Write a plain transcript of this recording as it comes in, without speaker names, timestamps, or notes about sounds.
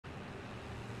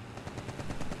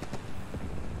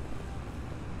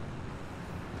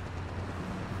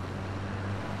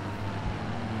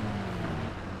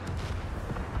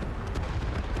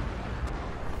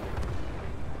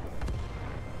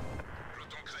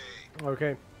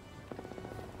Okay.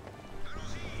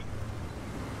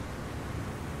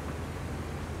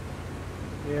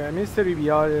 Yeah, Mr.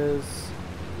 EBR is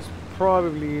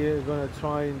probably gonna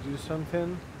try and do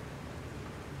something.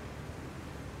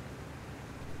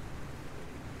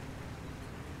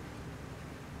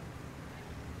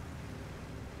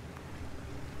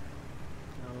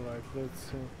 Alright, let's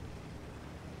see.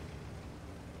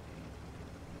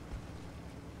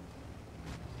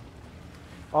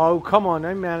 Oh, come on,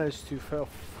 I managed to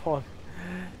fall.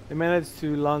 I managed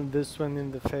to land this one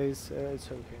in the face. It's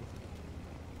okay.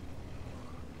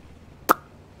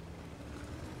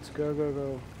 Let's go, go,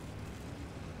 go.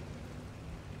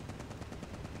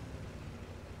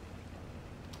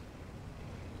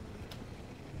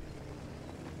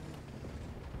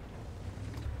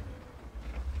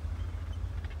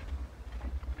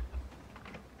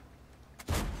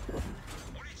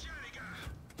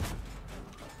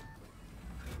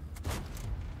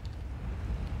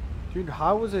 Dude,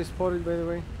 how was I spotted, by the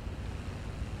way?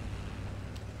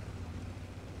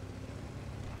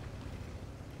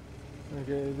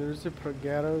 Okay, there's the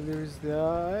Pragato, there's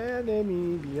the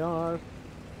enemy BR.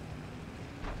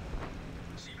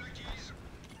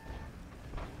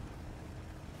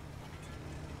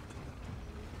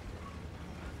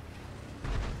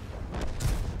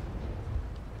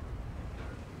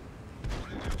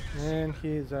 And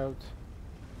he is out.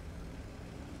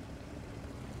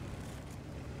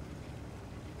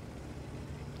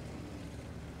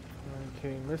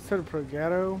 Okay, Mr.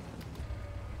 Pragato.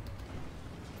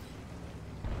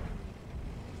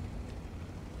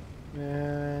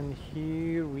 And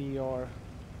here we are.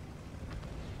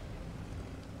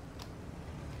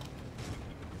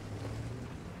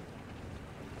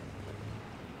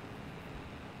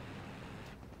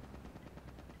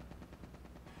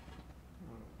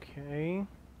 Okay.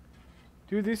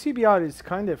 Dude, this CBR is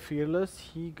kind of fearless.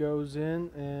 He goes in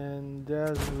and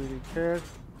doesn't really care.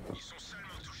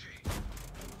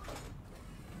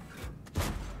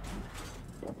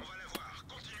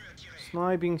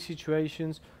 Sniping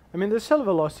situations. I mean, the cell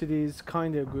velocity is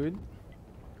kind of good.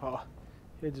 Oh,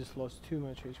 he just lost too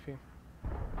much HP.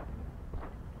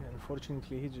 Yeah,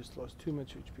 unfortunately, he just lost too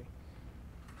much HP.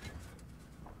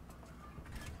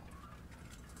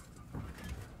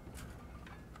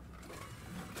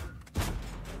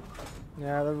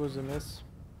 Yeah, that was a miss.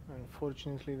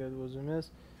 Unfortunately, that was a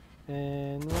miss.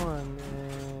 And one,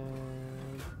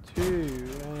 and two,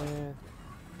 and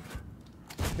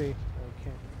three.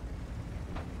 Okay.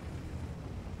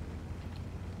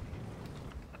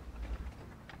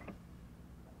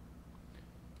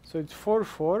 So it's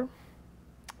 4-4.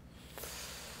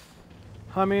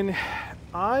 I mean,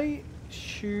 I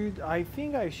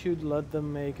think I should let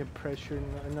them make a pressure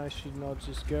and I should not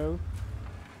just go.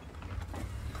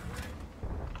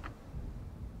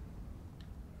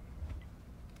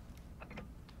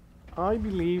 I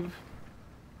believe.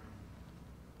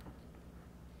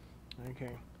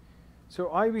 Okay.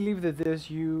 So I believe that this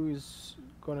U is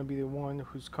gonna be the one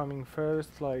who's coming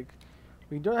first. Like,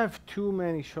 we don't have too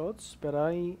many shots, but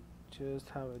I just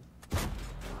have a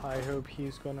high hope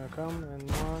he's gonna come and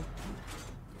not.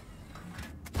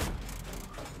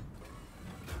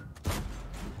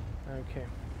 Okay.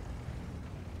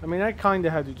 I mean, I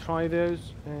kinda had to try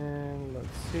those, and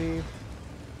let's see.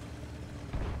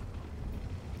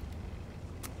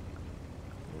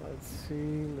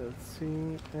 Let's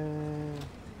see, and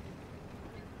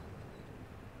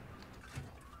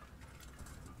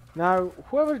now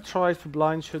whoever tries to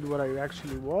blind shot what I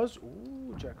actually was.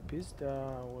 Ooh, Jack Pista.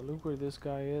 Well, look where this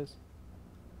guy is.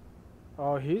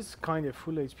 Oh, he's kind of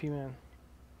full HP, man.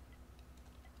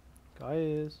 Guy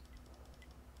is.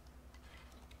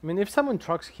 I mean, if someone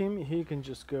trucks him, he can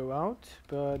just go out,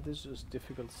 but this is just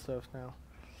difficult stuff now.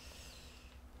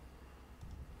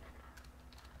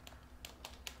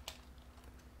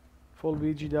 Full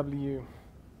BGW.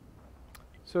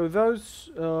 So those,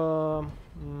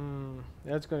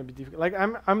 that's gonna be difficult. Like,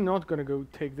 I'm not gonna go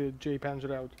take the J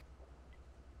Panzer out.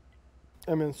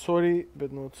 I mean, sorry,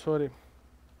 but not sorry.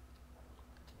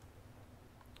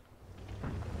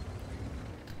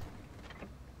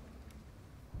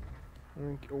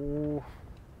 Oh.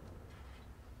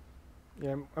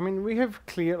 Yeah, I mean, we have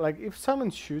clear, like, if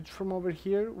someone shoots from over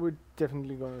here, we're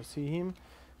definitely gonna see him.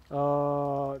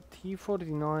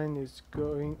 T49 is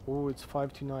going, oh, it's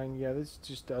 5-9, yeah, this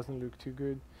just doesn't look too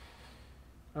good.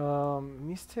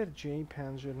 Mr. J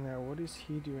Panzer now, what is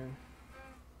he doing?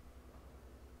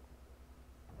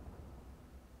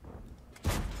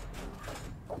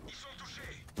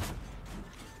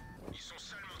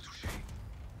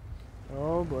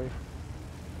 Oh boy.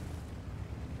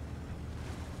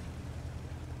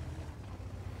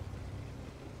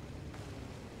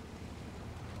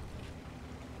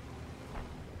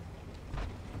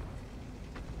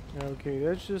 Okay,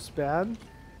 that's just bad.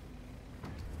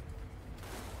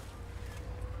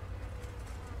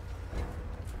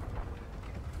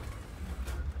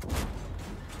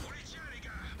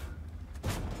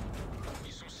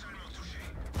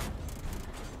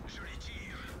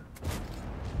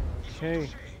 Okay.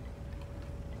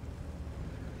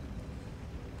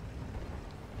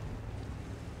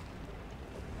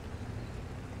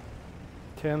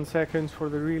 Ten seconds for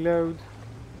the reload.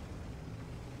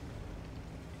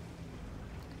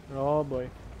 Oh boy.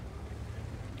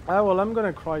 Ah, well, I'm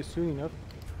gonna cry soon enough.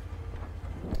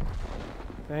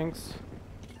 Thanks.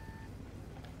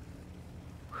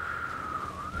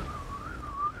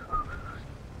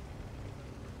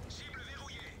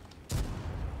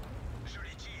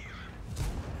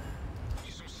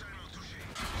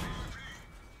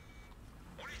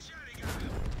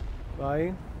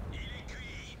 Bye.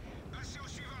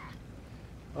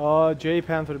 J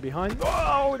Panther behind.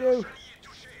 Oh no!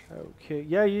 Okay,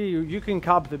 yeah, you can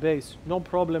cap the base. No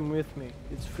problem with me.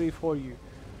 It's free for you.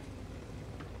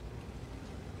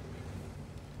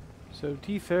 So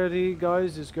T30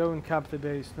 guys, just go and cap the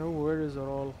base. No worries at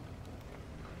all.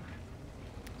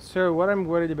 So what I'm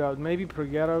worried about, maybe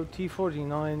Progetto.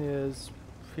 T49 is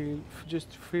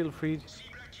just feel free.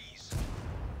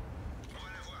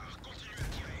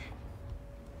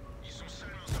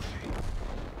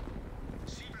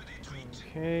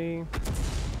 Okay.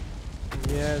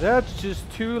 Yeah, that's just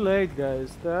too late,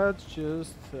 guys. That's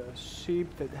just a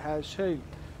sheep that has shaped.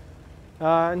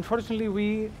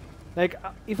 Unfortunately,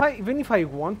 even if I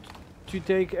want to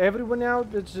take everyone out,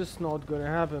 it's just not gonna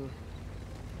happen.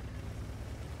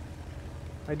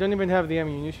 I don't even have the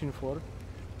ammunition for it.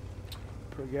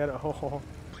 Forget it. Oh.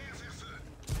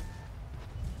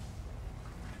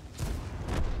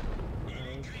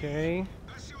 Okay.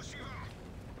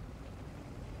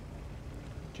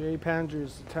 J Panther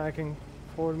is attacking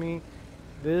for me.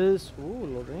 This, ooh,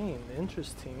 Lorraine,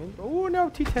 interesting. Oh no,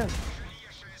 T10.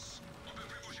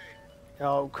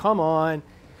 Oh, come on.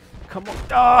 Come on.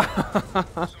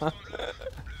 Ah!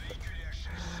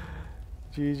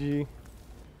 GG.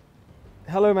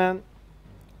 Hello, man.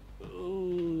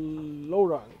 Low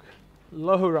rank.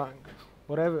 Low rank.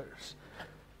 Whatever.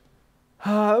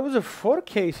 It was a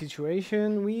 4K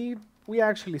situation. We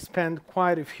actually spent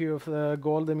quite a few of the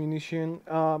gold ammunition.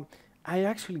 I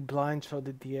actually blind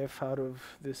shotted the F out of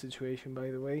this situation, by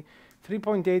the way.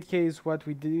 3.8k is what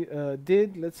we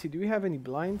did. Let's see, do we have any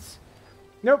blinds?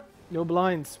 Nope, no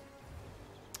blinds.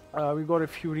 We got a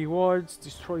few rewards,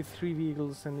 destroy 3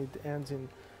 vehicles, and it ends in...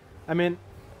 I mean,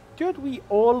 dude, we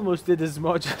almost did as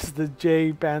much as the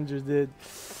J Panther did.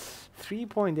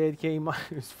 3.8k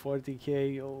minus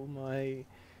 40k, oh my...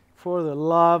 For the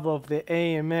love of the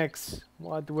AMX.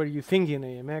 What were you thinking,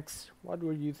 AMX? What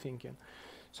were you thinking?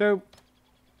 So,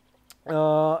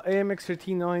 AMX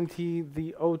 1390,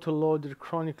 the Autoloader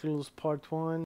Chronicles Part 1.